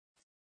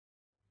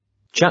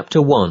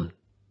Chapter 1.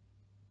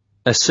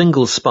 A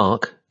single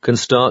spark can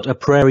start a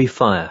prairie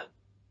fire.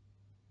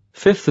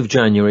 5th of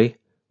January,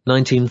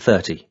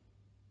 1930.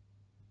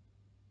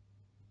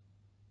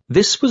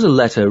 This was a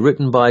letter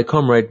written by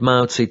Comrade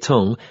Mao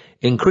Zedong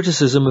in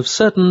criticism of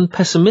certain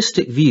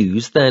pessimistic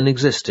views then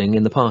existing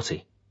in the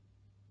party.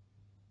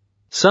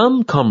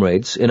 Some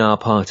comrades in our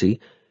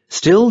party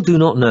still do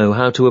not know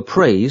how to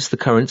appraise the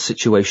current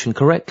situation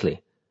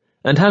correctly,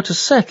 and how to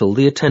settle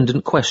the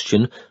attendant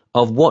question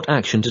of what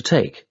action to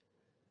take.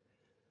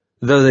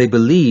 Though they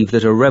believe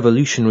that a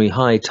revolutionary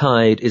high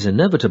tide is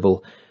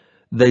inevitable,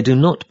 they do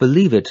not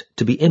believe it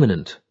to be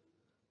imminent.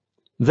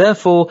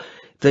 Therefore,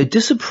 they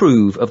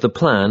disapprove of the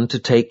plan to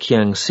take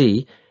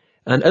Jiangxi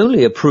and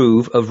only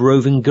approve of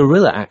roving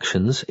guerrilla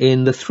actions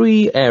in the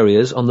three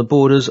areas on the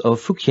borders of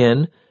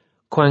Fujian,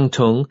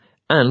 Guangdong,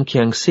 and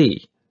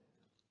Jiangxi.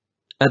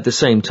 At the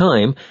same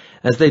time,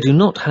 as they do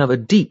not have a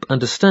deep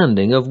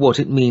understanding of what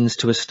it means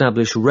to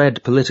establish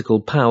red political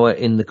power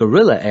in the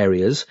guerrilla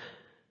areas,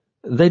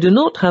 they do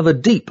not have a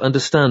deep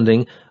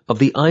understanding of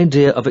the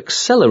idea of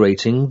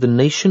accelerating the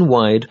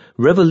nationwide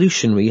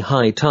revolutionary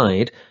high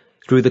tide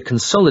through the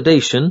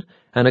consolidation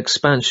and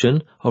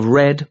expansion of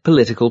red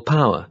political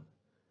power.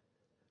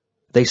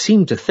 They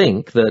seem to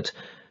think that,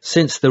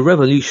 since the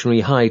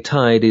revolutionary high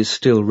tide is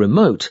still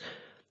remote,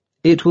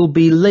 it will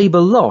be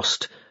labor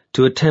lost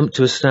to attempt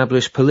to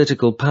establish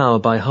political power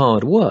by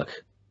hard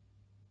work.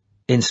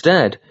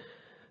 Instead,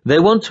 they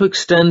want to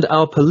extend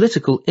our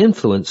political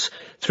influence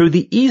through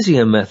the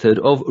easier method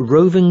of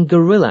roving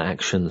guerrilla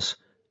actions,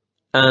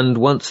 and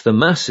once the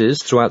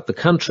masses throughout the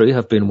country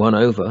have been won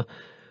over,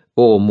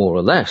 or more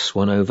or less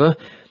won over,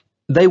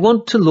 they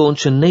want to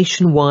launch a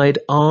nationwide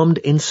armed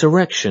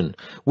insurrection,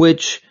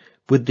 which,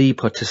 with the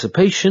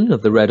participation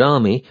of the Red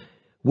Army,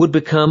 would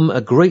become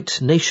a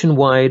great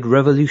nationwide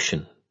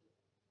revolution.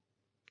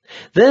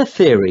 Their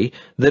theory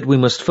that we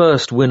must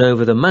first win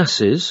over the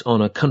masses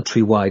on a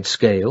countrywide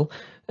scale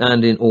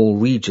and in all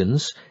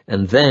regions,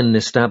 and then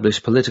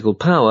establish political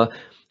power,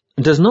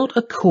 does not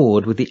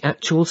accord with the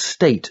actual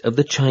state of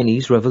the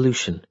Chinese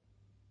Revolution.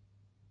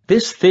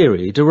 This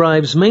theory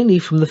derives mainly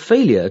from the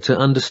failure to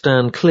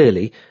understand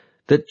clearly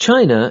that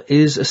China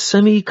is a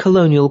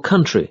semi-colonial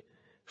country,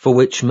 for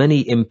which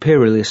many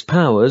imperialist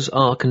powers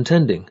are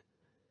contending.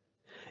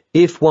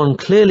 If one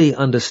clearly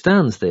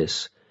understands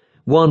this,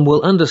 one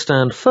will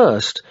understand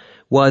first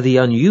why the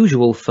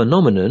unusual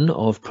phenomenon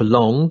of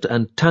prolonged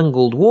and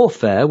tangled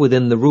warfare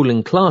within the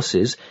ruling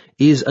classes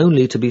is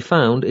only to be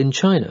found in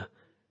China,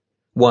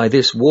 why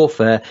this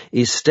warfare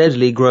is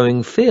steadily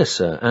growing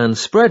fiercer and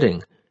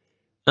spreading,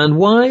 and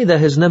why there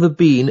has never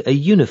been a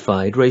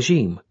unified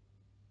regime.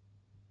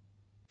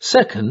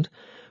 Second,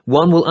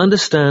 one will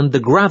understand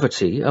the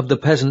gravity of the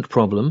peasant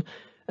problem,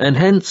 and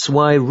hence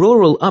why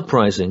rural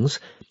uprisings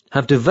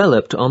have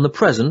developed on the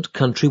present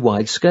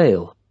countrywide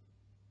scale.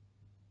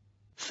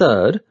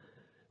 Third,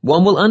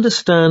 one will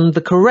understand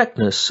the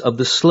correctness of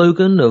the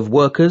slogan of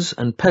workers'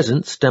 and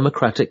peasants'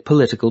 democratic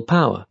political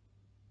power.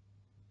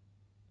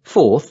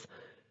 Fourth,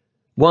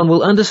 one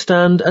will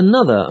understand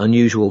another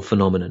unusual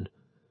phenomenon,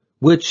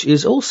 which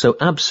is also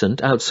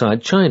absent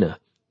outside China,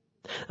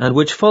 and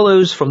which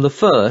follows from the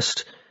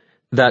first,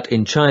 that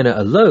in China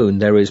alone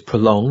there is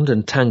prolonged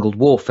and tangled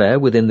warfare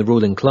within the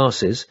ruling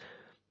classes,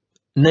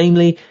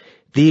 namely,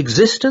 the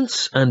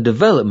existence and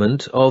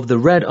development of the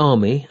Red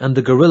Army and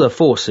the guerrilla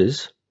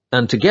forces,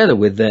 and together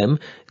with them,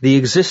 the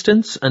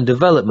existence and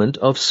development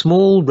of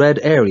small red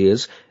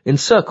areas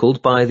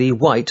encircled by the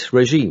white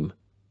regime.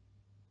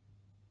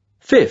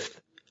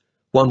 Fifth,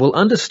 one will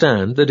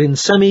understand that in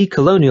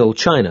semi-colonial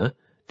China,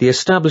 the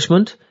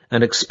establishment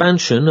and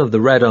expansion of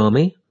the Red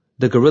Army,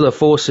 the guerrilla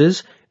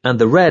forces, and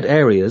the red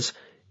areas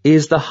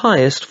is the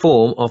highest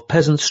form of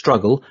peasant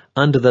struggle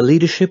under the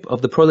leadership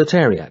of the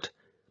proletariat,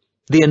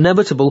 the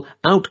inevitable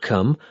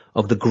outcome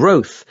of the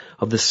growth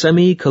of the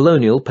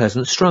semi-colonial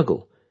peasant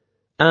struggle,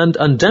 and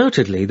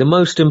undoubtedly the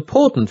most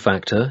important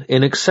factor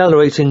in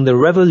accelerating the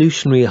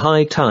revolutionary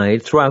high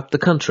tide throughout the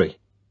country.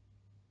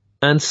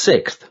 And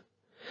sixth,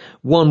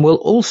 one will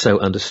also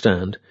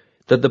understand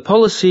that the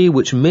policy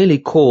which merely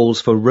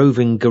calls for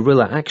roving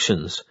guerrilla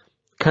actions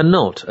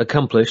cannot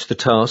accomplish the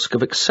task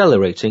of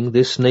accelerating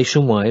this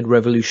nationwide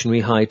revolutionary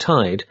high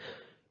tide,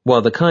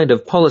 while the kind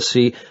of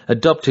policy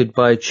adopted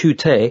by Chu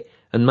Te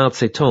and Mao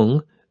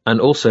Zedong, and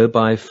also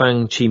by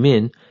Fang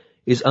Chimin,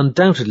 is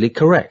undoubtedly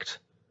correct.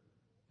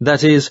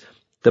 That is,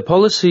 the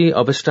policy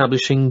of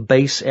establishing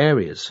base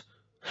areas,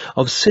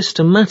 of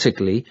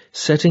systematically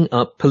setting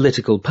up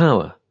political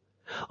power,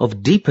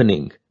 of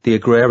deepening the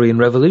agrarian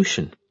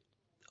revolution,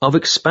 of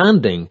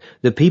expanding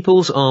the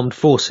people's armed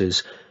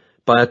forces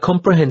by a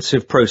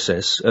comprehensive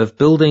process of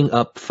building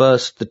up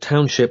first the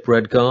township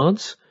Red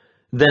Guards,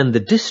 then the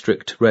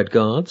district Red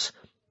Guards,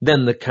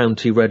 then the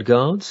county Red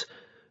Guards,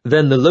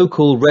 then the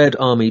local Red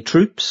Army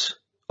troops,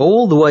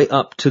 all the way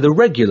up to the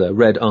regular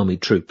Red Army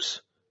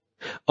troops,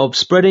 of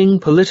spreading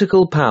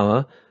political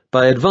power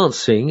by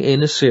advancing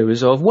in a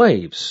series of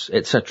waves,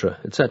 etc.,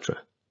 etc.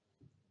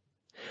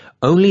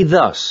 Only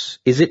thus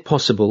is it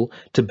possible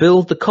to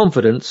build the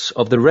confidence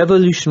of the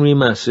revolutionary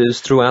masses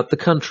throughout the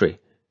country,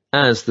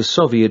 as the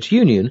Soviet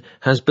Union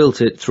has built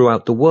it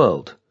throughout the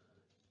world.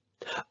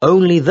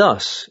 Only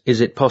thus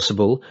is it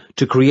possible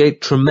to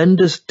create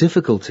tremendous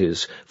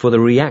difficulties for the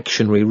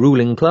reactionary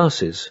ruling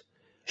classes,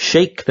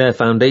 shake their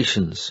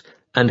foundations,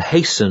 and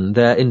hasten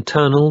their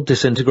internal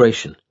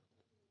disintegration.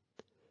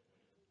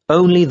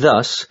 Only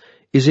thus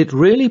is it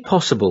really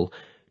possible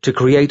to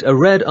create a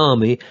Red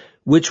Army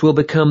which will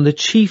become the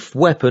chief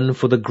weapon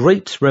for the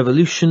great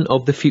revolution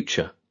of the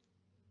future.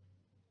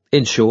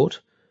 In short,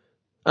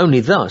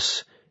 only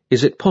thus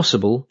is it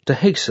possible to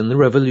hasten the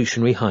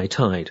revolutionary high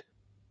tide.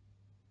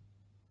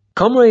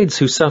 Comrades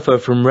who suffer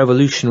from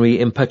revolutionary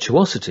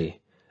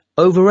impetuosity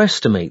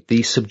overestimate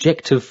the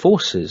subjective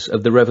forces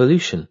of the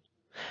revolution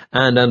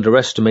and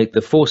underestimate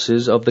the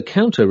forces of the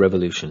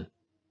counter-revolution.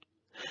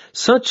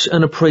 Such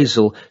an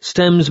appraisal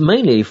stems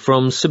mainly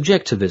from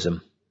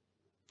subjectivism.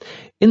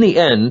 In the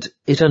end,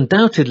 it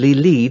undoubtedly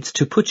leads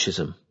to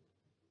putschism.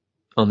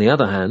 On the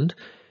other hand,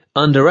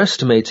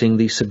 underestimating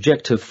the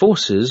subjective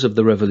forces of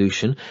the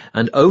revolution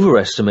and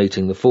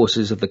overestimating the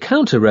forces of the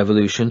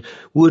counter-revolution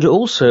would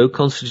also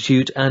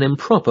constitute an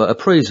improper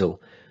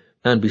appraisal,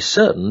 and be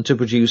certain to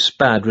produce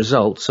bad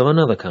results of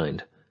another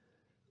kind.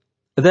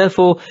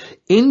 Therefore,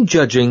 in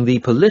judging the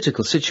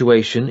political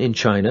situation in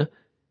China,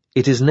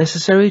 it is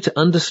necessary to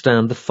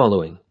understand the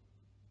following.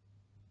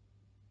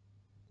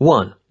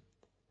 1.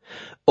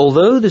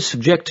 Although the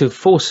subjective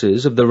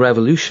forces of the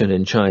revolution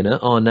in China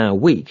are now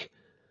weak,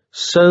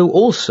 so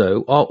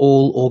also are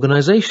all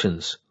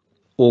organizations,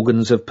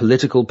 organs of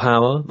political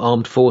power,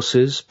 armed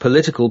forces,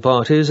 political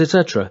parties,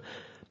 etc.,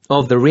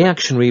 of the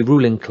reactionary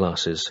ruling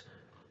classes,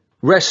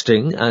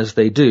 resting, as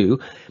they do,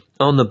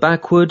 on the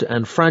backward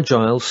and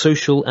fragile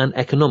social and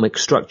economic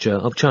structure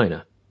of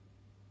China.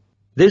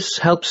 This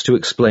helps to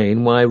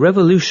explain why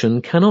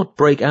revolution cannot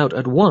break out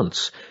at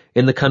once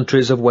in the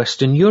countries of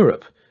Western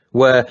Europe,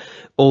 where,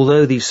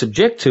 although the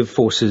subjective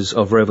forces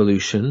of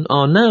revolution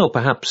are now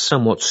perhaps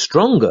somewhat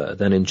stronger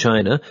than in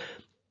China,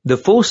 the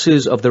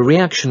forces of the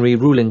reactionary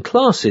ruling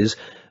classes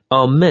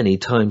are many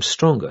times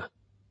stronger.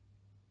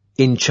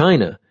 In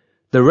China,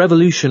 the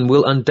revolution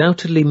will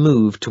undoubtedly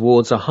move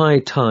towards a high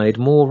tide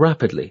more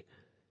rapidly,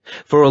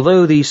 for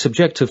although the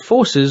subjective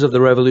forces of the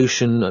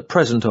revolution at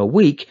present are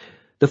weak,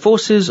 the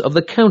forces of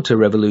the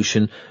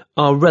counter-revolution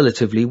are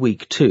relatively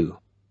weak too.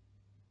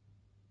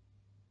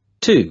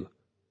 2.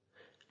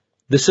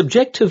 The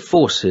subjective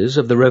forces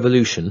of the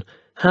revolution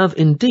have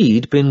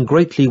indeed been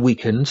greatly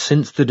weakened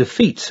since the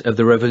defeat of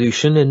the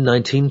revolution in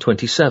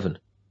 1927.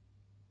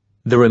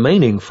 The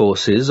remaining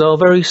forces are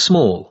very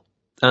small,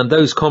 and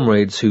those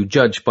comrades who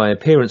judge by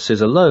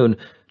appearances alone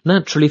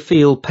naturally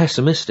feel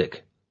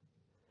pessimistic.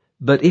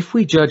 But if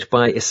we judge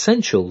by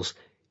essentials,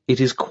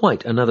 it is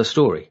quite another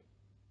story.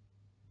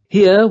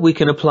 Here we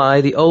can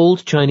apply the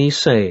old Chinese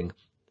saying,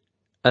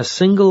 "A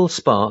single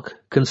spark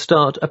can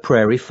start a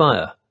prairie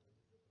fire."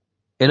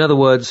 In other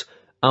words,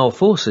 our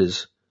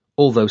forces,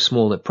 although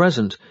small at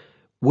present,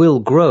 will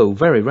grow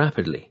very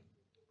rapidly.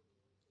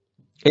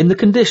 In the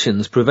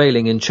conditions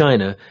prevailing in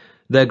China,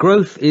 their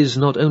growth is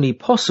not only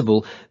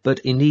possible, but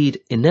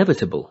indeed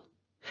inevitable,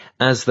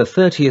 as the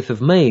 30th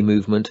of May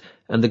movement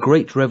and the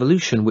Great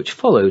Revolution which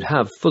followed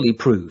have fully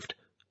proved.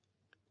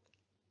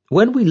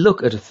 When we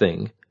look at a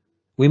thing,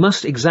 we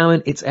must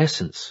examine its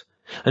essence,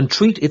 and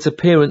treat its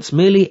appearance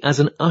merely as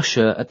an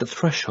usher at the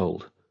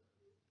threshold.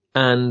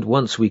 And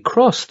once we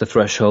cross the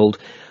threshold,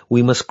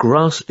 we must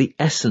grasp the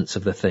essence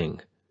of the thing.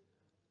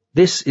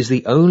 This is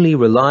the only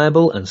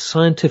reliable and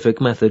scientific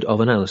method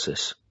of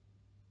analysis.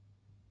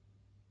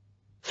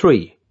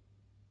 3.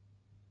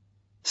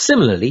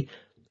 Similarly,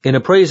 in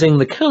appraising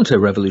the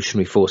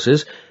counter-revolutionary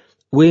forces,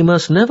 we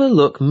must never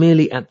look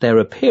merely at their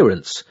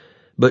appearance,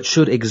 but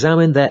should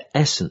examine their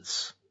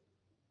essence.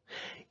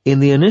 In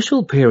the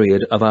initial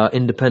period of our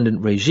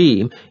independent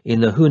regime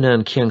in the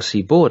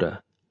Hunan-Kiangsi border,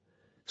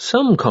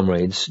 some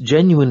comrades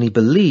genuinely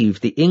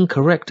believed the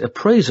incorrect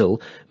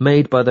appraisal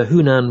made by the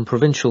Hunan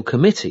Provincial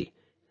Committee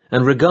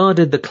and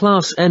regarded the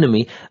class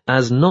enemy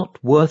as not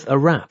worth a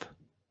rap.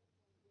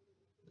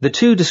 The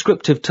two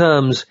descriptive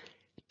terms,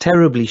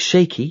 terribly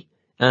shaky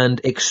and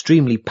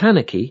extremely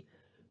panicky,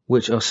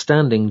 which are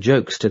standing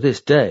jokes to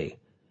this day,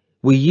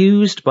 were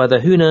used by the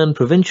Hunan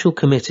Provincial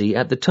Committee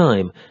at the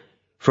time,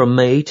 from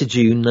May to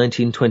June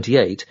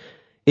 1928,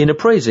 in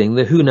appraising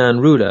the Hunan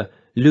ruler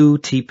Liu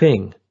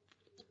Teping.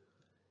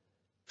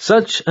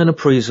 Such an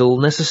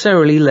appraisal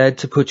necessarily led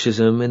to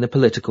putschism in the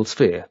political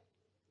sphere.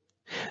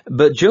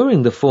 But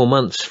during the 4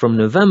 months from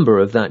November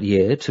of that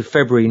year to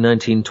February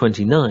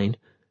 1929,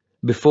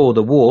 before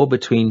the war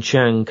between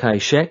Chiang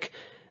Kai-shek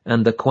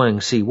and the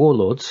Guangxi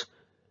warlords,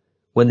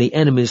 when the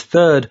enemy's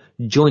third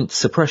joint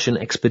suppression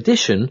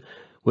expedition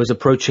was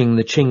approaching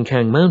the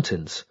Qingkang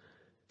Mountains,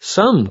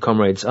 some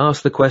comrades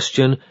asked the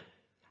question,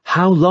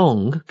 how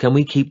long can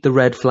we keep the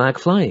red flag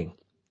flying?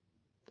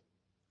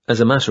 As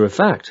a matter of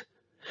fact,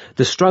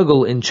 the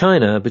struggle in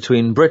China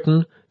between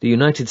Britain, the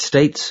United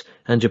States,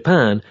 and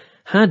Japan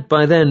had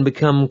by then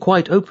become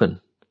quite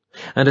open,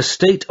 and a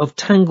state of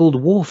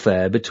tangled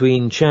warfare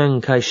between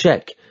Chiang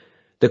Kai-shek,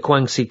 the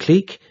Guangxi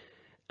clique,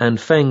 and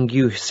Feng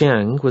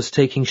Yuxiang was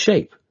taking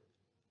shape.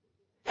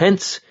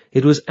 Hence,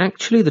 it was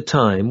actually the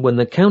time when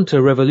the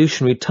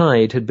counter-revolutionary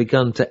tide had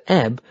begun to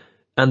ebb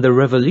and the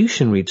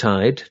revolutionary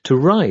tide to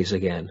rise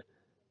again.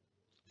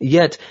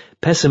 Yet,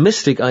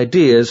 pessimistic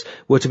ideas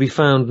were to be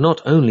found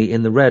not only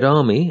in the Red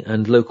Army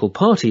and local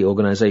party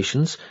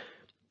organizations.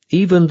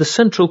 Even the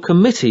Central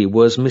Committee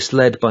was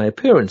misled by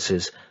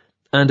appearances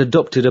and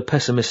adopted a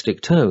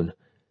pessimistic tone.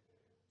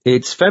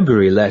 Its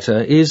February letter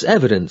is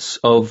evidence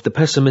of the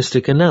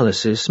pessimistic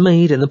analysis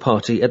made in the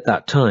party at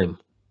that time.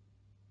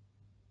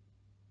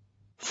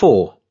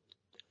 4.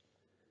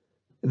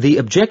 The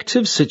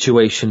objective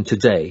situation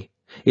today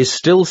is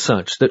still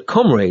such that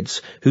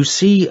comrades who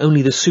see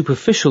only the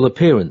superficial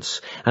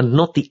appearance and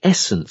not the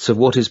essence of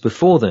what is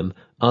before them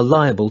are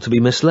liable to be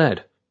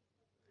misled.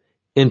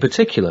 In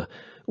particular,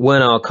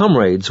 when our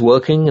comrades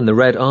working in the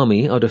Red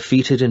Army are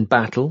defeated in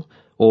battle,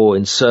 or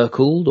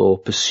encircled or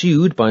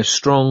pursued by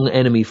strong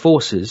enemy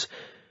forces,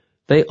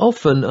 they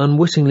often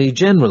unwittingly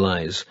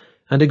generalize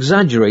and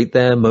exaggerate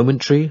their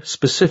momentary,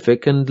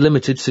 specific and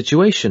limited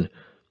situation,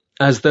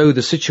 as though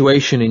the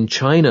situation in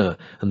China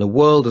and the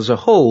world as a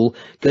whole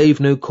gave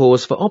no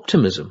cause for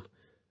optimism,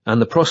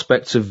 and the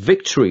prospects of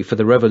victory for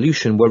the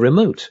revolution were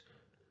remote.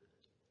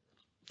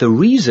 The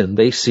reason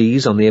they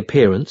seize on the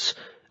appearance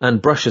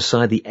and brush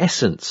aside the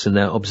essence in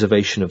their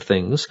observation of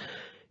things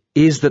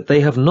is that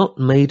they have not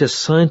made a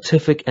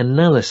scientific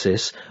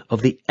analysis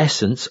of the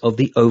essence of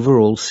the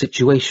overall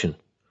situation.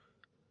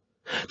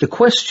 The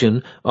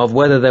question of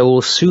whether there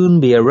will soon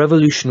be a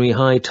revolutionary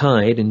high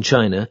tide in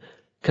China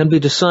can be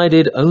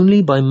decided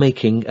only by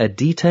making a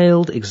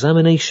detailed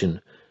examination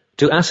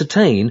to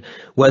ascertain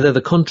whether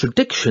the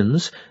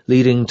contradictions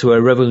leading to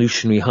a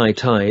revolutionary high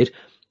tide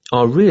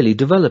are really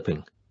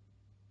developing.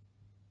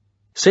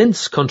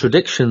 Since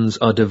contradictions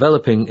are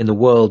developing in the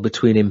world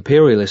between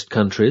imperialist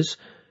countries,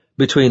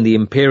 between the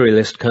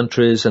imperialist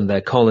countries and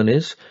their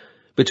colonies,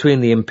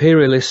 between the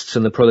imperialists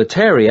and the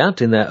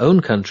proletariat in their own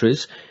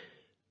countries,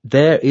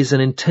 there is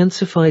an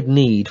intensified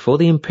need for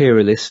the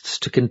imperialists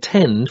to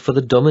contend for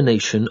the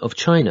domination of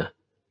China.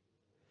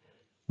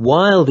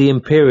 While the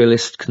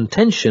imperialist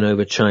contention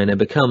over China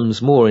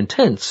becomes more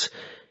intense,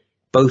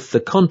 both the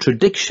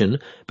contradiction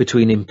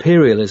between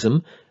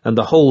imperialism and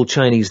the whole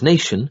Chinese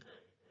nation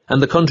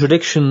and the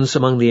contradictions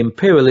among the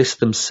imperialists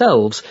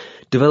themselves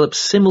develop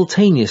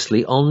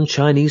simultaneously on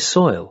Chinese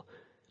soil,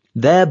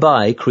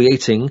 thereby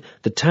creating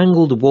the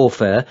tangled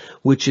warfare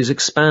which is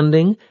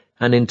expanding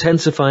and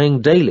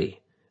intensifying daily,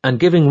 and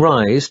giving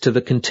rise to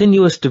the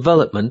continuous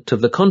development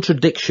of the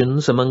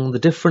contradictions among the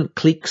different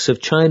cliques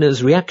of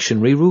China's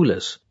reactionary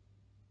rulers.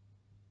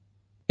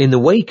 In the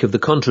wake of the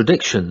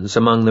contradictions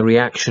among the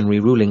reactionary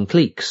ruling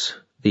cliques,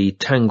 the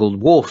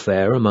tangled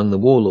warfare among the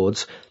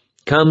warlords,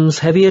 comes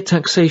heavier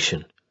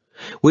taxation,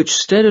 which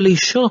steadily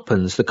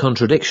sharpens the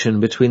contradiction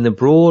between the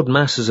broad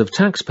masses of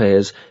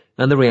taxpayers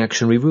and the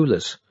reactionary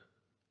rulers.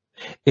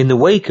 In the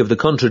wake of the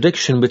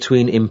contradiction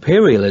between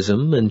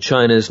imperialism and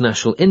China's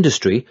national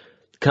industry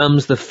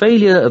comes the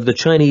failure of the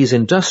Chinese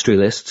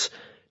industrialists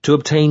to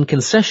obtain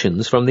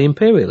concessions from the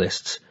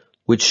imperialists,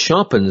 which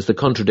sharpens the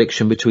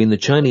contradiction between the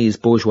Chinese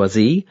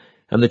bourgeoisie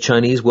and the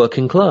Chinese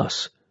working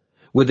class,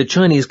 with the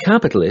Chinese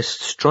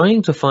capitalists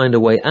trying to find a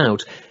way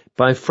out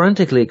by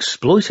frantically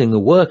exploiting the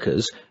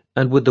workers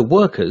and with the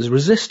workers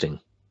resisting.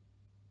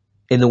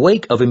 In the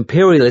wake of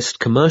imperialist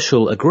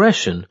commercial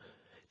aggression,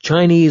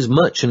 Chinese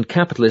merchant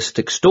capitalist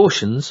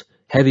extortions,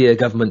 heavier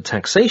government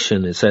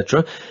taxation,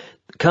 etc.,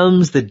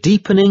 comes the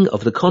deepening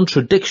of the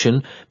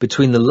contradiction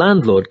between the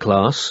landlord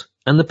class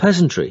and the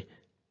peasantry.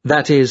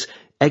 That is,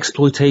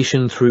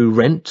 exploitation through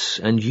rent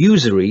and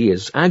usury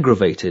is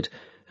aggravated,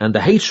 and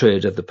the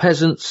hatred of the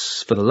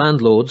peasants for the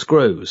landlords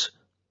grows.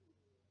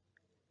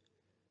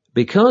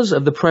 Because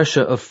of the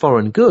pressure of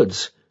foreign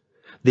goods,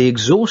 the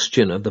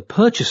exhaustion of the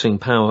purchasing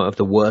power of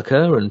the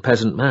worker and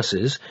peasant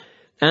masses,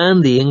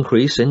 and the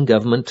increase in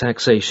government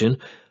taxation,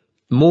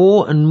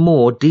 more and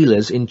more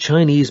dealers in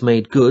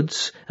Chinese-made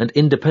goods and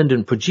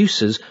independent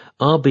producers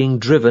are being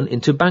driven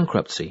into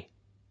bankruptcy.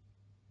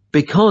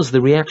 Because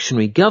the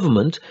reactionary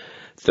government,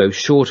 though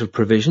short of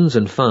provisions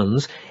and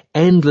funds,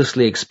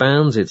 endlessly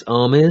expands its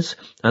armies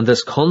and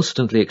thus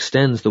constantly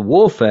extends the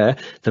warfare,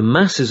 the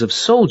masses of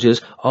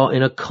soldiers are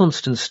in a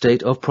constant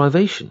state of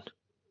privation.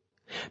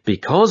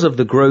 Because of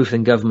the growth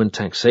in government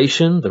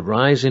taxation, the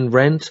rise in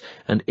rent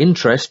and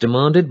interest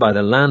demanded by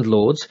the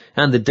landlords,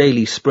 and the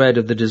daily spread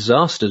of the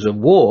disasters of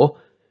war,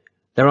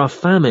 there are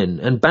famine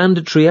and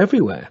banditry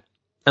everywhere,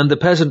 and the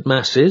peasant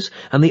masses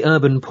and the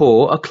urban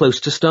poor are close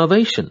to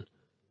starvation.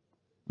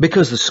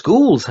 Because the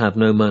schools have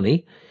no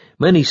money,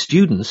 many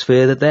students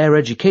fear that their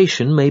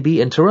education may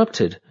be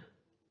interrupted.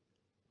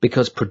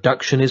 Because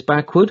production is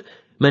backward,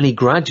 many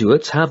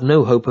graduates have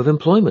no hope of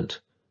employment.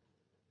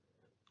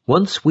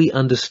 Once we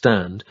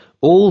understand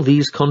all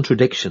these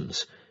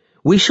contradictions,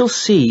 we shall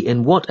see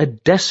in what a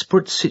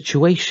desperate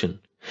situation,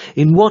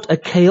 in what a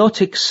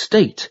chaotic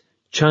state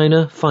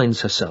China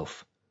finds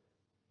herself.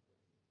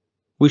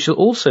 we shall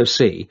also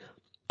see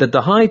that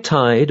the high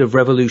tide of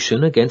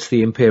revolution against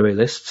the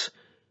imperialists,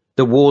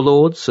 the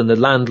warlords and the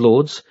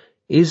landlords,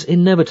 is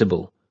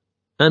inevitable,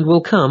 and will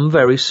come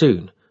very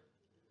soon.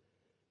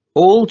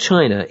 All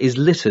China is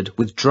littered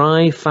with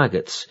dry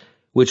faggots,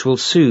 which will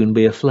soon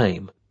be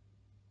aflame.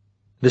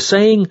 The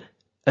saying,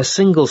 "A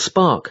single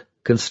spark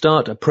can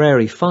start a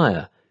prairie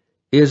fire,"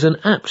 is an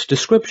apt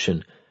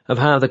description of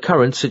how the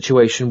current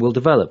situation will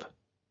develop.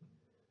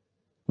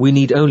 We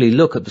need only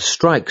look at the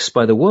strikes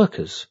by the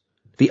workers,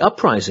 the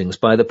uprisings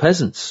by the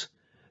peasants,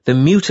 the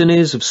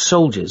mutinies of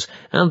soldiers,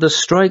 and the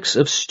strikes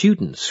of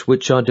students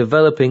which are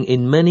developing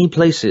in many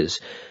places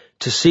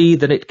to see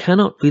that it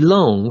cannot be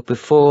long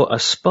before a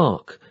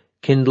spark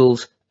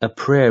kindles a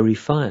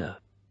prairie fire.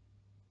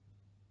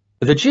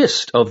 The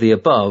gist of the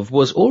above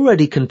was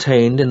already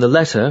contained in the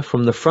letter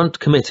from the Front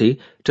Committee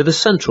to the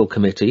Central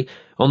Committee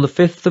on the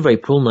 5th of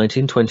April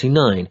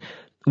 1929,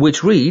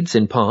 which reads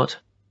in part,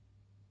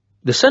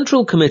 "The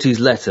Central Committee's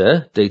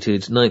letter,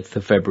 dated 9th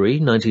of February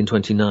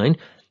 1929,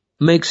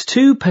 makes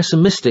too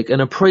pessimistic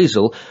an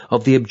appraisal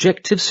of the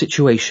objective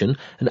situation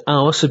and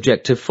our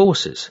subjective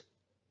forces.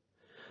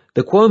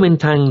 The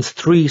Kuomintang's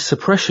 3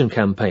 suppression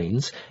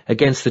campaigns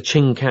against the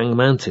Qingkang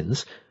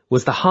Mountains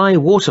was the high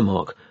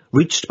watermark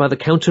reached by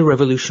the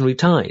counter-revolutionary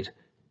tide.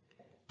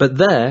 But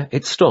there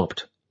it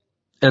stopped,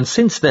 and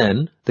since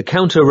then the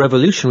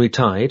counter-revolutionary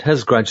tide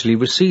has gradually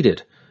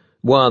receded,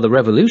 while the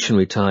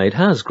revolutionary tide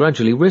has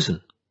gradually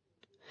risen.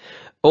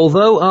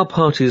 Although our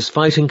party's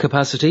fighting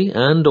capacity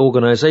and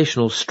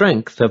organizational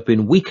strength have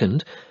been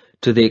weakened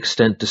to the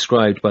extent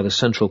described by the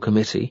Central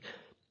Committee,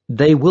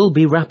 they will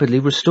be rapidly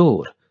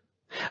restored,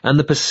 and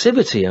the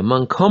passivity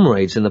among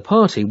comrades in the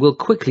party will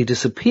quickly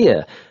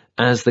disappear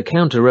as the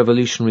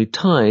counter-revolutionary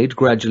tide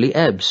gradually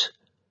ebbs.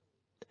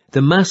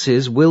 The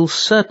masses will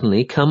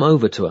certainly come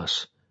over to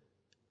us.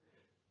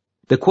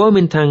 The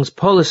Kuomintang's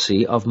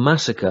policy of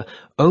massacre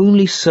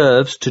only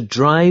serves to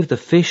drive the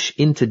fish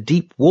into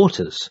deep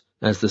waters,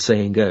 as the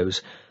saying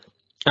goes,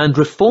 and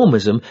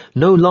reformism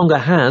no longer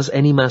has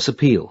any mass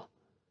appeal.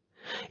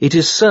 It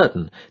is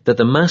certain that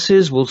the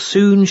masses will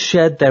soon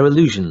shed their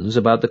illusions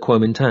about the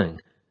Kuomintang.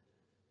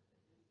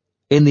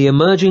 In the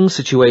emerging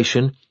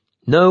situation,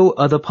 no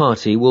other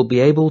party will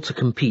be able to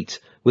compete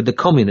with the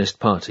Communist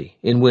Party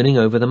in winning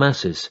over the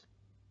masses.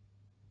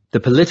 The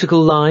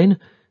political line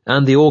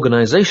and the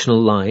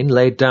organizational line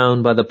laid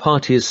down by the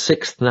party's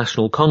 6th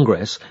National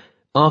Congress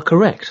are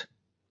correct,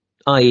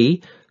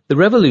 i.e., the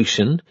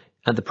revolution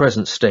at the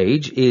present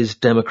stage is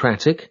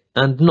democratic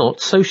and not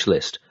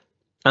socialist,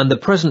 and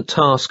the present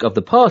task of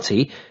the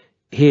party,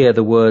 here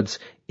the words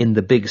 "in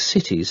the big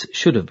cities"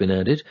 should have been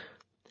added,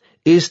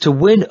 is to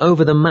win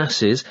over the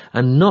masses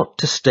and not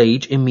to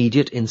stage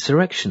immediate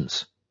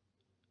insurrections.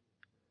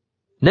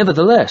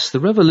 Nevertheless, the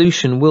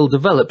revolution will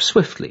develop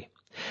swiftly,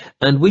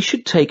 and we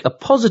should take a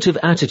positive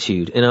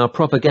attitude in our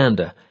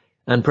propaganda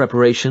and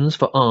preparations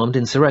for armed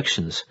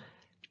insurrections.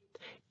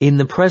 In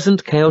the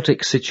present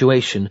chaotic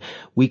situation,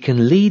 we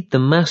can lead the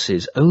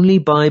masses only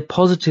by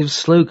positive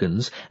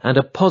slogans and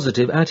a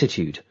positive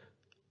attitude.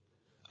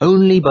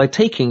 Only by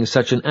taking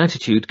such an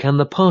attitude can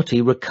the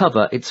party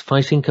recover its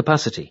fighting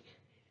capacity.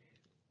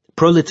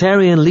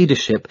 Proletarian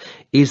leadership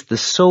is the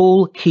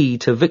sole key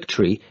to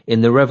victory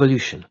in the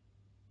revolution.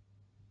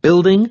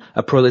 Building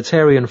a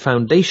proletarian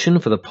foundation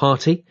for the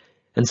party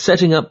and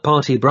setting up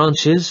party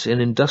branches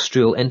in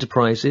industrial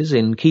enterprises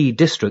in key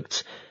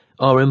districts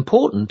are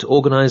important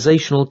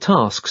organizational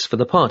tasks for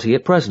the party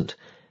at present.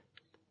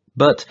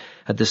 But,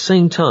 at the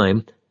same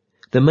time,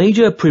 the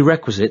major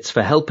prerequisites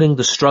for helping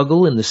the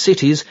struggle in the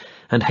cities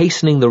and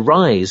hastening the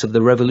rise of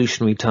the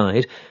revolutionary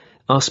tide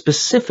are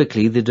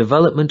specifically the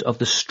development of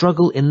the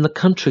struggle in the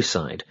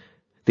countryside,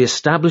 the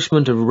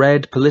establishment of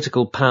Red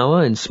political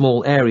power in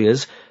small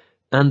areas,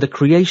 and the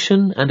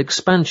creation and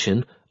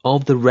expansion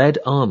of the Red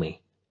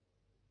Army.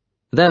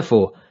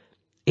 Therefore,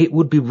 it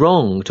would be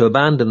wrong to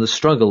abandon the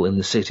struggle in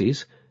the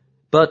cities,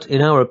 but,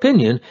 in our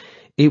opinion,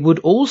 it would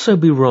also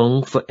be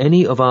wrong for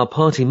any of our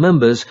party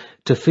members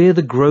to fear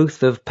the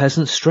growth of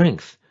peasant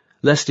strength,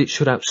 lest it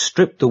should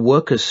outstrip the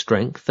workers'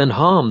 strength and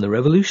harm the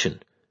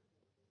revolution.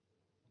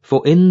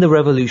 For in the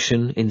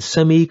revolution in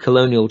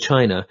semi-colonial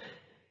China,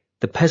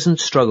 the peasant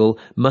struggle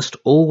must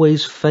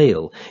always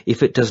fail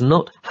if it does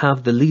not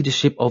have the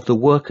leadership of the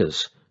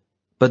workers,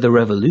 but the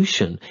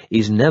revolution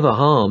is never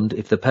harmed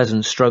if the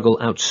peasant struggle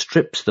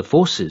outstrips the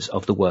forces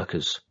of the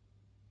workers.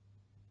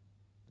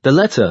 The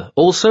letter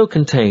also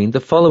contained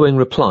the following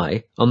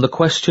reply on the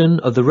question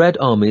of the Red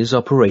Army's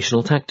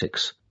operational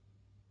tactics.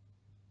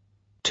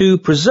 To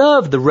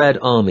preserve the Red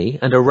Army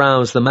and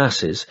arouse the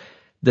masses,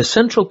 the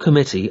Central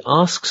Committee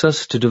asks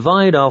us to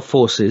divide our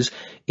forces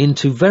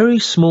into very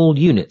small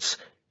units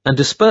and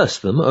disperse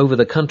them over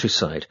the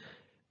countryside,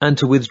 and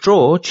to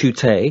withdraw Chu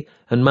Tei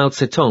and Mao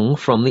Zedong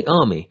from the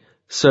army,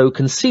 so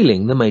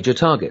concealing the major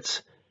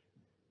targets.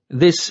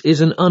 This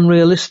is an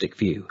unrealistic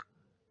view.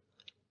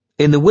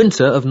 In the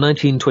winter of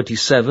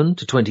 1927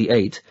 to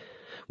 28,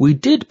 we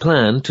did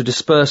plan to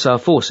disperse our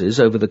forces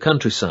over the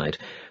countryside,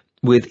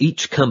 with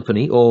each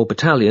company or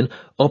battalion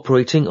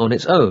operating on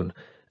its own,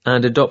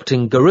 and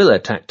adopting guerrilla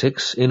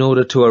tactics in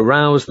order to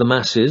arouse the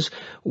masses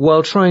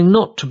while trying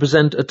not to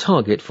present a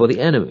target for the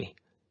enemy.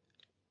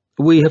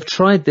 We have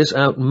tried this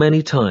out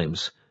many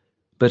times,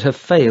 but have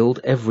failed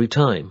every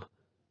time.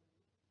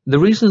 The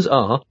reasons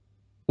are: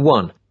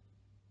 1.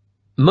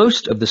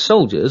 Most of the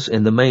soldiers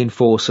in the main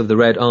force of the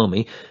Red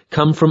Army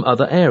come from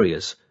other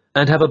areas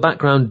and have a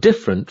background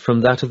different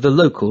from that of the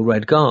local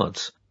Red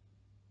Guards.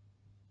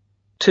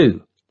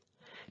 2.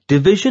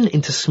 Division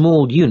into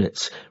small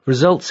units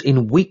results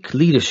in weak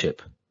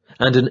leadership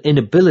and an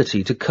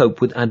inability to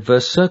cope with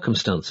adverse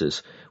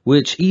circumstances,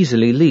 which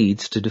easily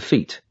leads to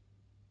defeat.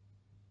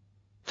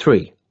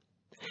 3.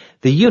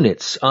 The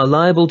units are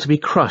liable to be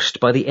crushed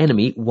by the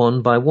enemy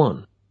one by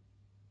one.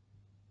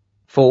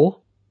 4.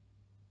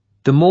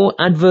 The more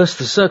adverse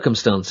the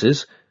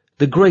circumstances,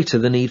 the greater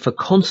the need for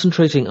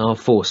concentrating our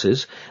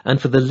forces and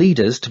for the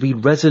leaders to be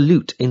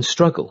resolute in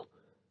struggle,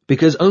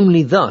 because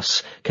only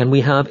thus can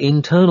we have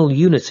internal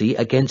unity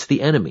against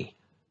the enemy.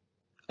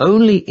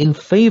 Only in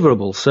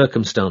favourable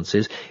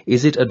circumstances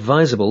is it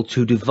advisable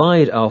to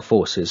divide our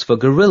forces for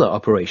guerrilla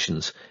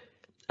operations,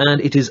 and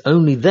it is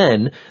only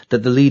then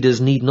that the leaders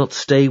need not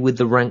stay with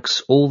the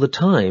ranks all the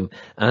time,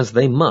 as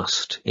they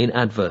must in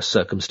adverse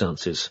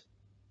circumstances.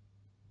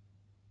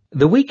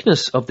 The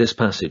weakness of this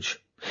passage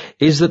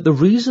is that the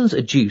reasons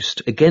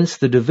adduced against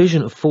the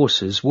division of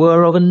forces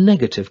were of a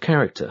negative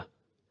character,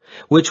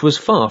 which was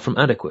far from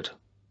adequate.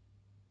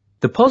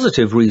 The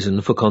positive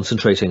reason for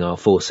concentrating our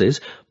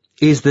forces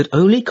is that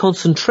only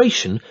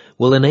concentration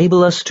will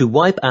enable us to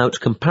wipe out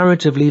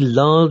comparatively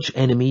large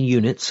enemy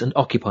units and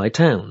occupy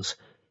towns.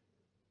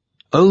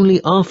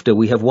 Only after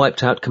we have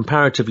wiped out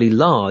comparatively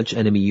large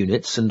enemy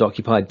units and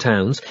occupied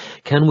towns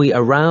can we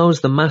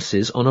arouse the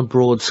masses on a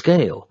broad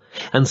scale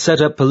and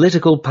set up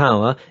political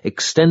power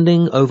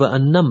extending over a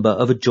number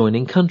of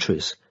adjoining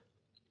countries.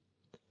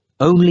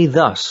 Only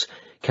thus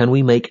can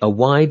we make a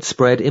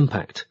widespread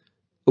impact,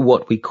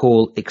 what we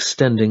call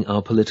extending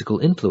our political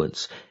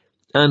influence,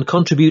 and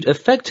contribute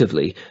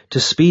effectively to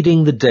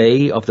speeding the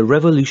day of the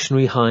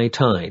revolutionary high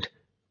tide.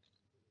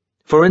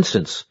 For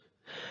instance,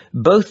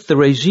 both the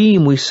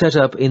regime we set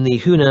up in the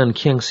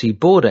Hunan-Kiangsi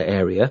border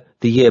area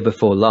the year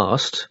before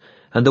last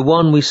and the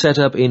one we set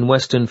up in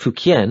western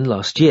Fujian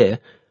last year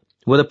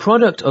were the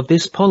product of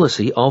this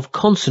policy of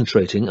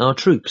concentrating our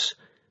troops.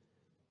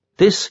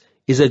 This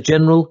is a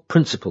general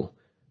principle.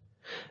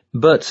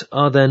 But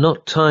are there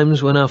not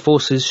times when our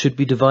forces should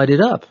be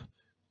divided up?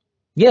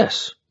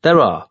 Yes, there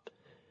are.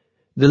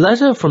 The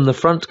letter from the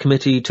Front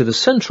Committee to the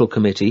Central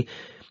Committee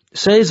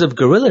says of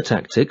guerrilla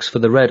tactics for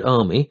the Red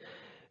Army,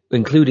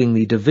 including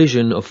the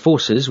division of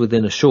forces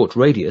within a short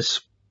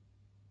radius,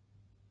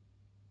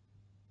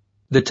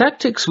 the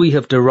tactics we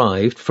have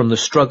derived from the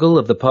struggle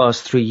of the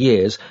past 3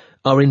 years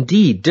are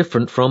indeed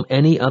different from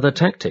any other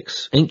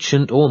tactics,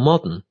 ancient or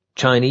modern,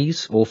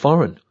 Chinese or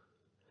foreign.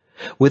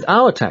 With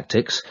our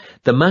tactics,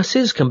 the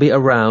masses can be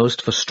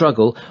aroused for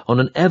struggle on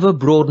an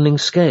ever-broadening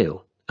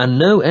scale, and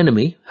no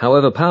enemy,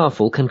 however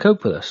powerful, can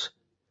cope with us.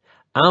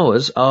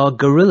 Ours are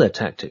guerrilla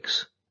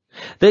tactics.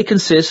 They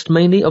consist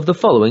mainly of the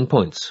following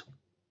points.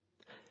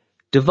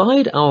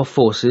 Divide our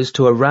forces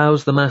to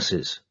arouse the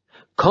masses.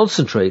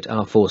 Concentrate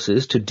our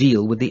forces to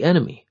deal with the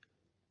enemy.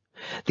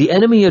 The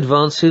enemy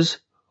advances,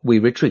 we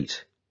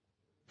retreat.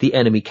 The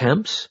enemy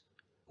camps,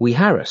 we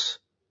harass.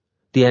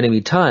 The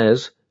enemy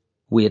tires,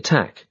 we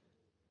attack.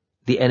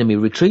 The enemy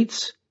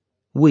retreats,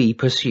 we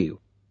pursue.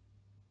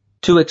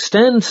 To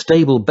extend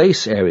stable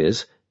base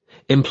areas,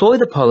 employ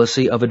the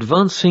policy of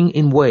advancing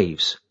in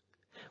waves.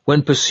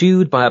 When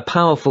pursued by a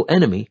powerful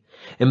enemy,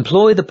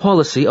 employ the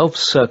policy of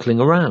circling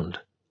around.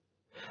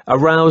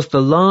 Arouse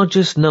the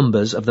largest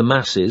numbers of the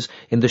masses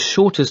in the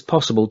shortest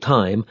possible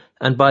time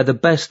and by the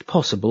best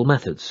possible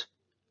methods.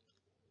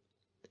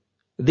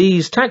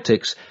 These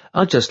tactics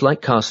are just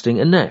like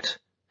casting a net.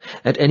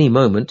 At any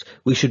moment,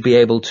 we should be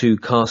able to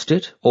cast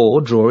it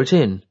or draw it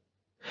in.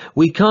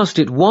 We cast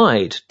it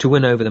wide to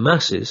win over the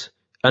masses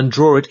and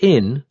draw it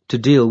in to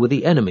deal with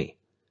the enemy.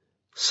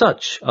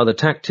 Such are the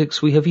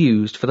tactics we have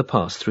used for the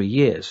past 3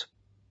 years.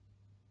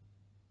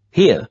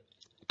 Here,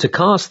 to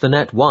cast the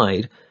net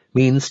wide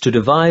means to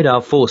divide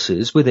our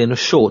forces within a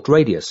short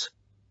radius.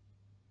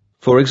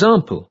 For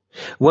example,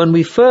 when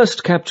we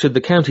first captured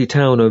the county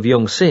town of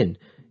Yongxin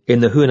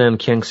in the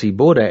Hunan-Kiangsi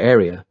border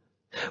area,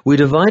 we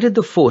divided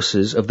the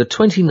forces of the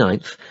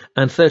 29th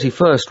and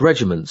 31st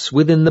regiments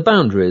within the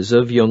boundaries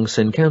of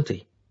Yongxin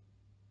County.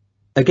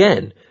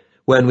 Again,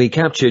 when we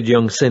captured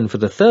Yongxin for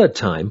the 3rd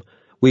time,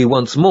 we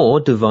once more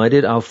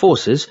divided our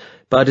forces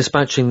by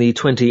dispatching the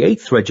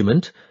 28th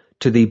Regiment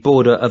to the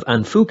border of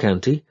Anfu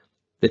County,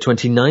 the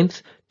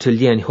 29th to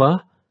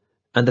Lianhua,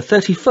 and the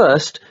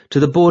 31st to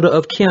the border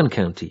of Qian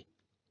County.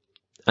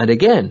 And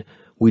again,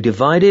 we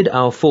divided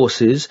our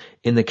forces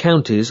in the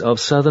counties of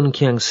southern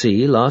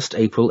Kiangsi last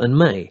April and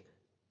May,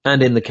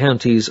 and in the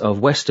counties of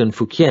western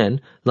Fujian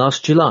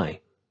last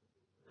July.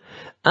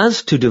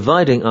 As to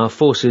dividing our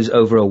forces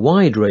over a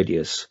wide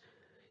radius,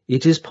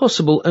 it is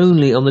possible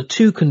only on the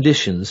 2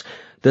 conditions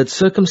that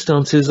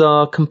circumstances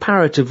are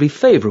comparatively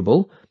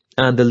favourable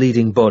and the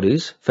leading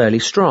bodies fairly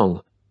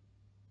strong.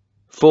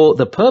 For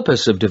the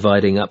purpose of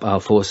dividing up our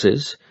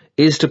forces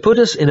is to put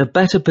us in a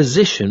better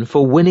position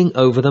for winning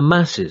over the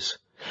masses,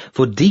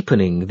 for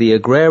deepening the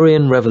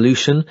agrarian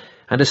revolution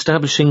and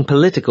establishing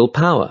political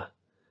power,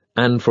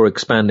 and for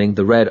expanding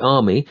the Red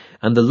Army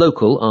and the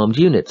local armed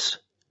units.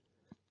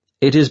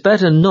 It is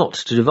better not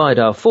to divide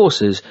our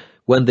forces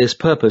when this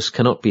purpose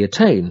cannot be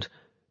attained,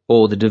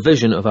 or the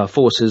division of our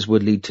forces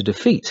would lead to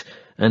defeat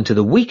and to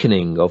the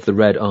weakening of the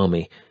Red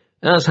Army,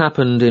 as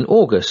happened in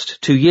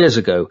August 2 years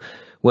ago,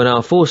 when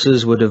our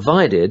forces were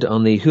divided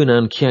on the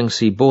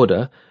Hunan-Kiangsi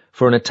border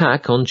for an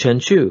attack on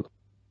Chenchu.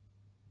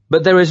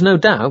 But there is no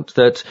doubt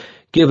that,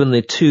 given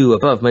the two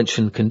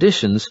above-mentioned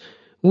conditions,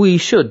 we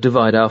should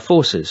divide our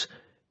forces,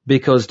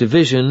 because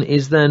division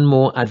is then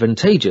more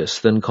advantageous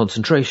than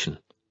concentration.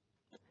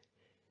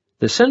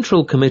 The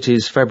Central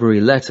Committee's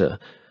February letter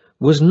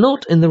was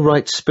not in the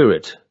right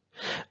spirit,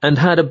 and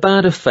had a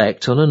bad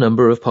effect on a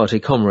number of party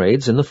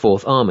comrades in the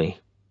Fourth Army.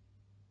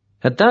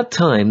 At that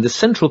time, the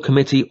Central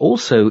Committee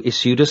also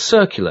issued a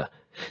circular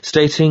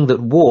stating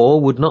that war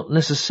would not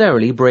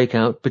necessarily break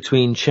out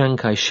between Chiang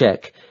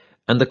Kai-shek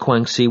and the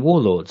Guangxi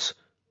warlords.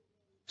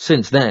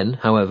 Since then,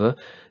 however,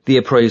 the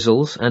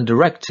appraisals and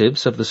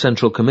directives of the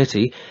Central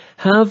Committee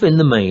have in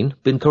the main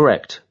been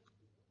correct.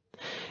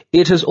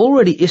 It has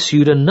already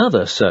issued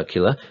another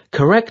circular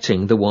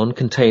correcting the one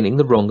containing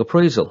the wrong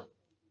appraisal.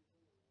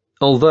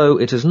 Although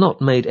it has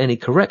not made any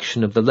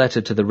correction of the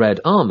letter to the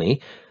Red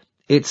Army,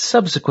 its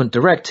subsequent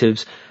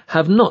directives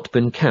have not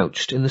been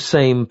couched in the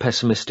same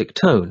pessimistic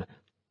tone,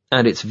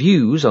 and its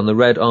views on the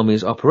Red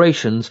Army's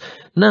operations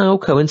now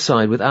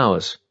coincide with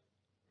ours.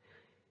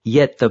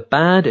 Yet the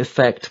bad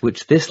effect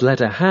which this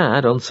letter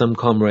had on some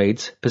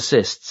comrades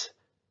persists.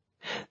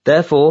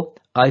 Therefore,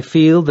 I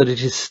feel that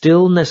it is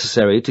still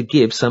necessary to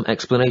give some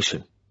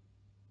explanation.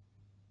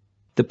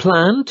 The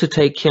plan to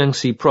take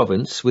Kiangsi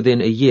province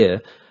within a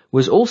year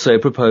was also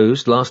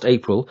proposed last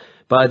April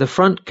by the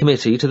Front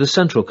Committee to the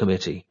Central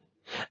Committee,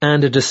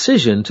 and a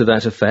decision to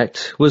that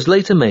effect was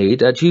later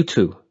made at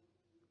Yutu.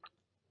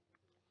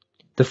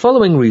 The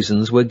following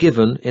reasons were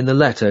given in the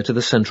letter to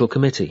the Central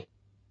Committee.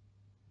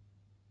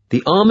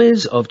 The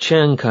armies of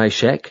Chiang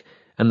Kai-shek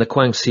and the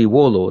Guangxi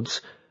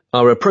warlords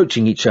are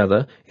approaching each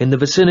other in the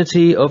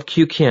vicinity of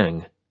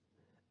Kukiang,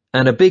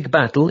 and a big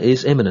battle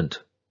is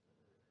imminent.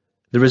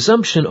 The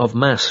resumption of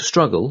mass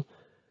struggle,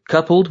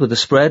 coupled with the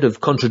spread of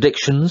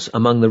contradictions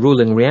among the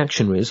ruling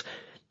reactionaries,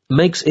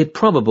 makes it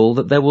probable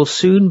that there will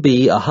soon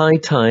be a high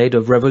tide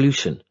of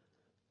revolution.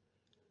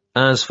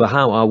 As for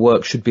how our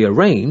work should be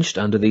arranged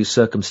under these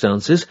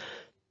circumstances,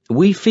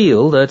 we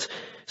feel that,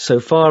 so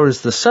far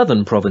as the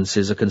southern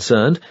provinces are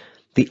concerned,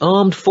 the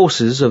armed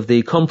forces of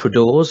the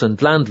compradors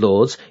and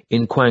landlords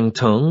in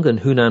Guangdong and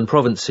Hunan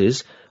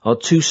provinces are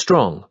too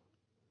strong,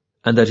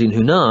 and that in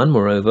Hunan,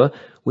 moreover,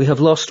 we have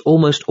lost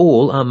almost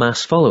all our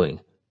mass following,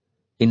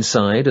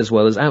 inside as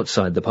well as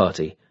outside the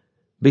party,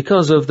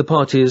 because of the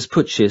party's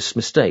putschist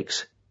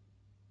mistakes.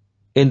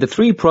 In the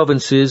three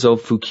provinces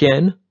of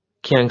Fujian,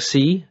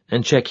 Kiangsi,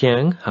 and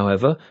Zhejiang,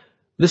 however,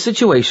 the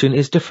situation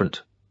is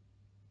different.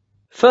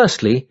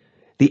 Firstly,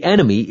 the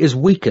enemy is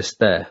weakest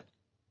there.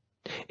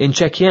 In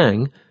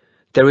Zhejiang,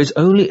 there is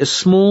only a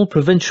small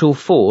provincial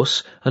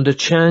force under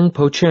Chiang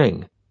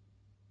Po-cheng.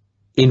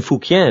 In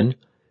Fujian,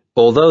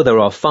 although there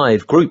are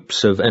 5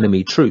 groups of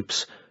enemy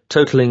troops,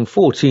 totaling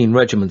 14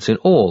 regiments in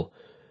all,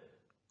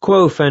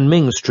 Kuo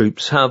Fenming's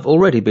troops have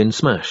already been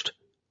smashed.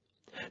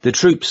 The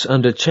troops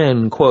under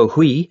Chen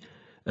Kuo-hui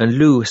and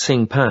Lu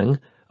Xingpang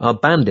are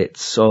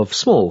bandits of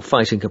small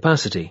fighting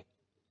capacity.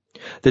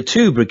 The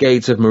 2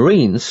 brigades of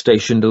Marines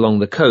stationed along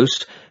the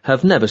coast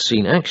have never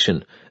seen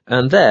action,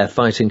 and their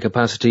fighting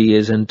capacity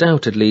is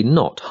undoubtedly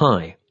not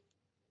high.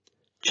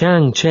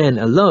 Chang Chen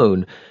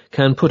alone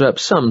can put up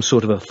some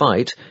sort of a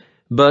fight,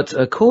 but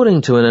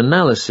according to an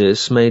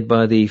analysis made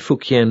by the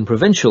Fujian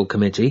Provincial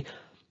Committee,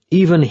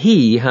 even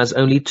he has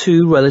only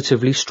 2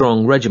 relatively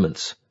strong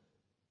regiments.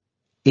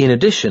 In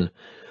addition,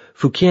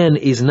 Fujian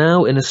is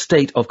now in a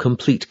state of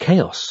complete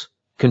chaos,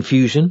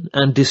 confusion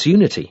and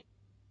disunity.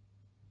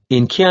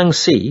 In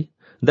Kiangsi,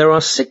 there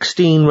are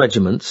 16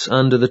 regiments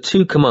under the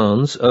 2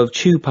 commands of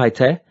Chu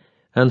Paite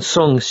and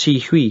Song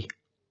Xihui.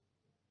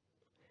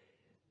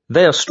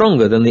 They are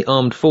stronger than the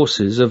armed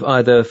forces of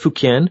either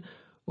Fujian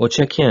or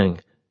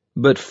Zhejiang,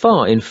 but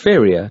far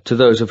inferior to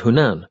those of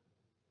Hunan.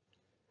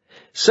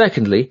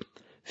 Secondly,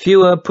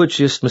 fewer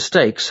putschist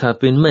mistakes have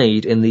been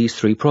made in these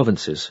 3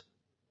 provinces.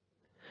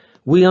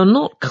 We are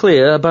not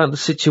clear about the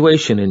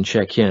situation in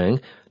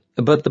Zhejiang,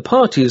 but the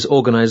party's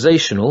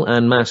organizational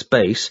and mass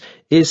base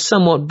is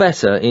somewhat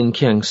better in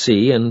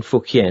Kiangsi and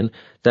Fujian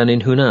than in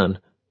Hunan.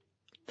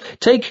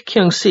 Take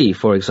Kiangsi,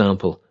 for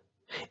example.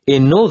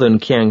 In northern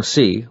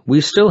Kiangsi,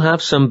 we still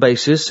have some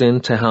bases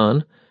in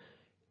Tehan,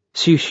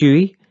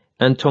 Xushui,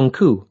 and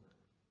Tongku.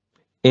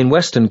 In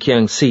western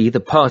Kiangsi, the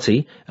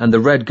party and the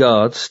Red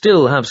Guards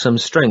still have some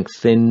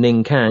strength in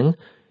Ningkang,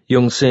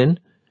 Yongxin,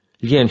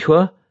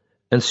 Lianhua,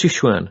 and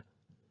Sichuan.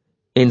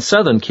 In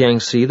southern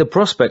Kiangsi, the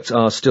prospects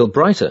are still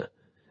brighter,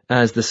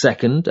 as the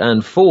 2nd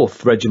and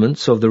 4th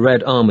Regiments of the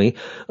Red Army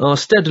are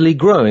steadily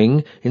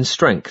growing in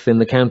strength in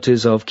the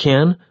counties of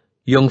Qian,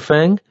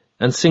 Yongfeng,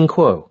 and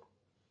Xingguo.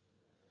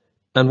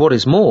 And what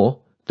is more,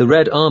 the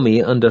Red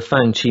Army under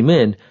Fang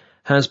Qimin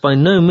has by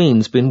no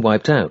means been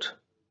wiped out.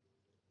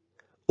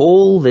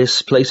 All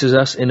this places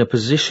us in a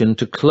position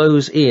to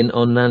close in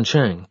on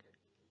Nanchang.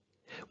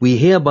 We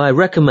hereby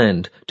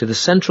recommend to the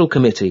Central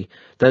Committee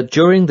that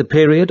during the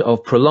period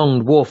of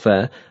prolonged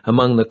warfare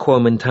among the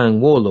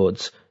Kuomintang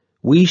warlords,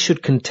 we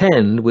should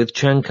contend with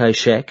Chiang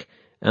Kai-shek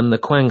and the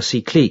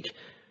Guangxi clique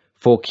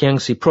for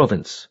Jiangxi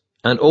province,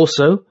 and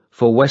also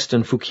for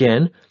Western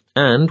Fujian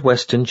and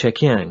Western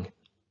Zhejiang.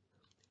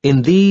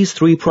 In these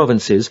 3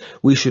 provinces,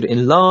 we should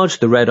enlarge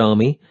the Red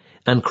Army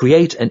and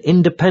create an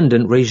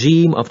independent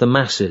regime of the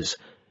masses,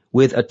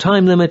 with a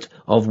time limit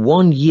of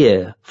 1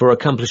 year for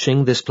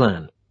accomplishing this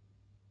plan.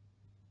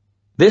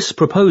 This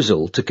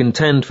proposal to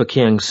contend for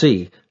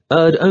Jiangxi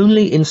erred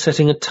only in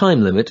setting a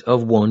time limit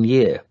of 1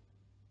 year.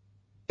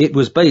 It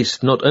was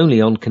based not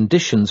only on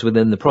conditions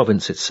within the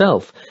province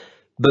itself,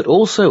 but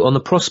also on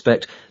the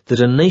prospect that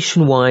a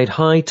nationwide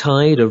high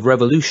tide of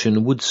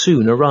revolution would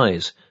soon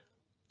arise.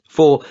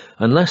 For,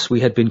 unless we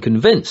had been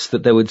convinced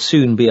that there would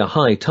soon be a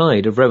high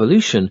tide of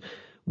revolution,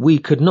 we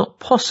could not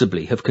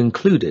possibly have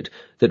concluded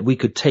that we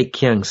could take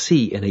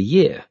Jiangxi in a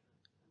year.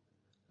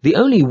 The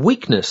only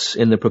weakness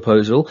in the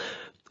proposal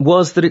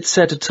was that it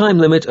set a time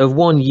limit of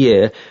 1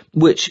 year,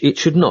 which it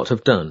should not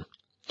have done,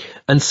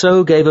 and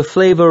so gave a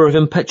flavour of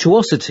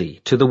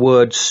impetuosity to the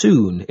word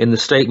soon in the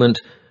statement,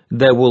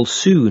 "There will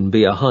soon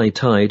be a high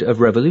tide of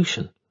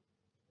revolution."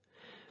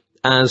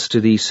 As to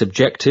the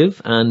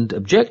subjective and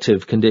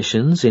objective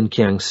conditions in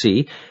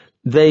Jiangxi,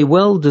 they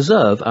well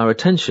deserve our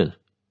attention.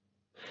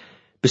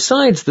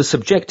 Besides the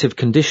subjective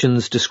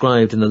conditions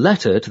described in the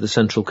letter to the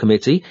Central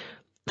Committee,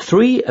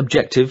 3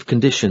 objective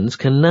conditions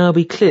can now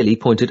be clearly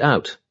pointed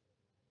out.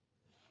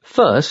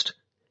 First,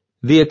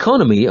 the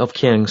economy of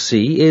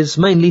Jiangxi is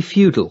mainly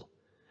feudal.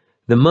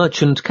 The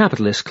merchant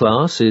capitalist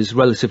class is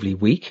relatively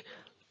weak,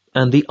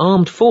 and the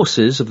armed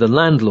forces of the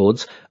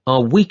landlords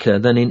are weaker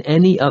than in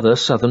any other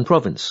southern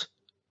province.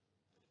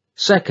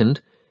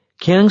 Second,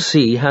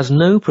 Jiangxi has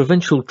no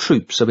provincial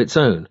troops of its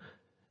own,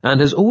 and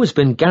has always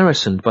been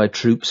garrisoned by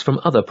troops from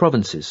other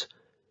provinces.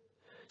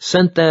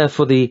 Sent there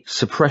for the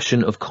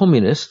suppression of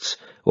communists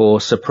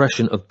or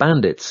suppression of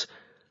bandits,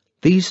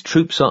 these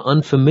troops are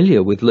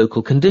unfamiliar with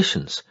local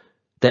conditions.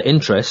 Their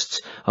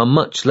interests are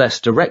much less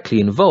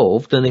directly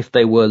involved than if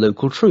they were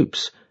local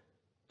troops,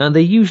 and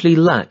they usually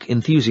lack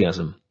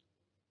enthusiasm.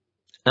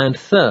 And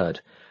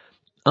third,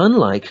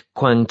 unlike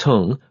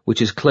Guangdong,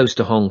 which is close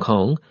to Hong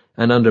Kong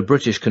and under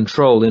British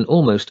control in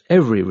almost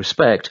every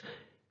respect,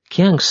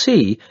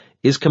 Jiangxi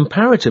is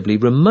comparatively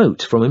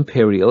remote from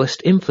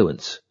imperialist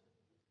influence.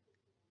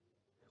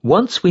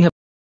 Once we have